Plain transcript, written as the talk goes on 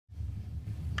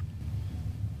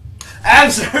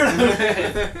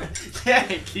Abserdo. Yeah,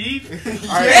 Keith.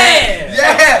 Yeah.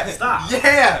 Yeah. Stop.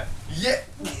 Yeah. Yeah.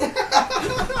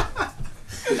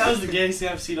 That was the gayest thing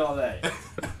I've seen all day.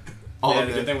 All Yeah,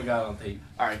 day. good thing we got it on tape.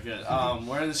 Alright, good.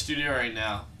 We're in the studio right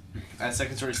now. At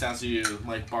Second Story Sound Studio,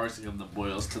 Mike Barsing of the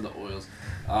boils to the oils.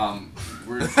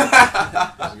 We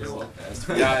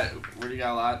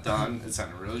got a lot done. It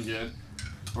sounded really good.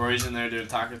 Rory's in there doing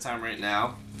taco time right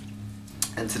now.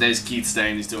 And today's Keith's day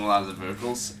and he's doing a lot of the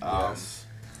vocals. Yes.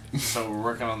 So we're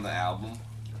working on the album.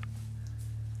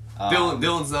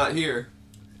 Dylan's not here.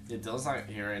 Yeah, Dylan's not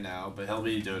here right now, but he'll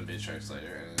be doing bass tracks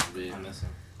later. And it'll be, I miss him.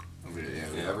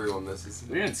 Yeah, everyone misses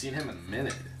him. We haven't seen him in a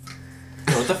minute.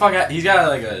 What the fuck? He's got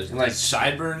like a Like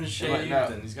sideburns shaved, no.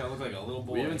 and he's gonna look like a little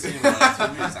boy. We haven't seen him in like 2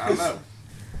 weeks. I don't know.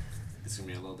 It's gonna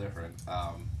be a little different.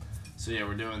 So yeah,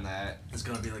 we're doing that. It's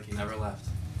gonna be like he never left.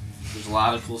 There's a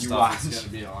lot of cool stuff that's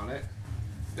gonna be on it.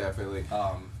 Definitely.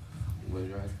 Go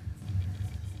ahead.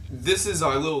 This is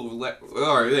our little.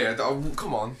 Alright, there.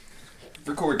 Come on.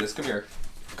 Record this. Come here.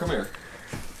 Come here.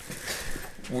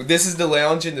 This is the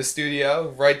lounge in the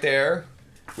studio. Right there.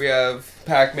 We have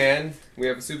Pac-Man. We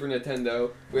have a Super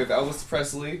Nintendo. We have Elvis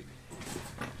Presley.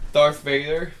 Darth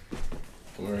Vader.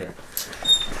 Come over here.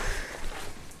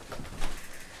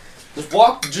 Just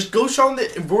walk. Just go show him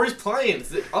that Rory's playing. It's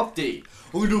the update.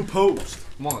 We're gonna do a post.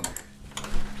 Come on.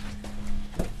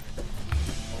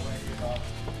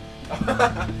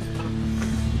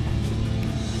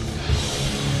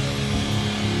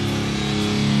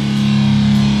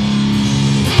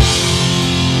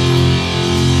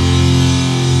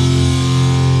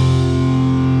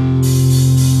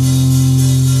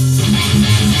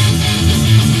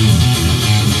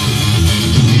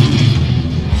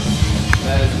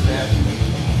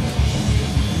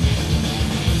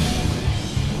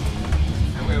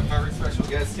 And we have a very special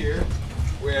guest here.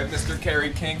 We have Mr.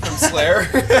 Kerry King from Slayer.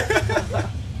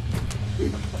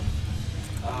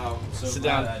 Sit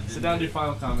down. Sit down. Do your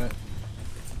final comment.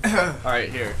 All right,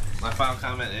 here. My final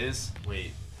comment is.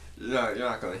 Wait. No, you're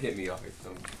not gonna hit me off.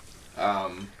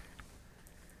 All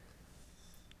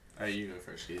right, you go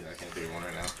first, Keith. I can't do one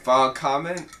right now. Final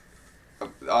comment.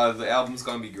 The album's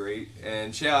gonna be great,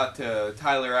 and shout out to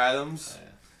Tyler Adams.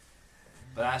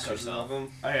 But ask yourself. Oh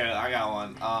yeah, I got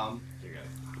one. You're good.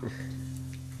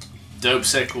 Dope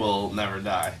Sick will never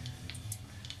die.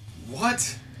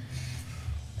 What?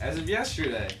 As of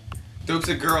yesterday. Dopes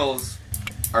and girls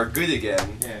are good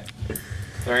again. Yeah.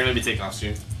 They're gonna be taking off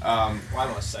soon. Why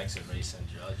must sex and race and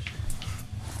judge?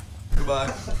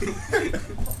 Goodbye.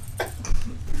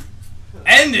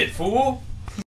 End it, fool!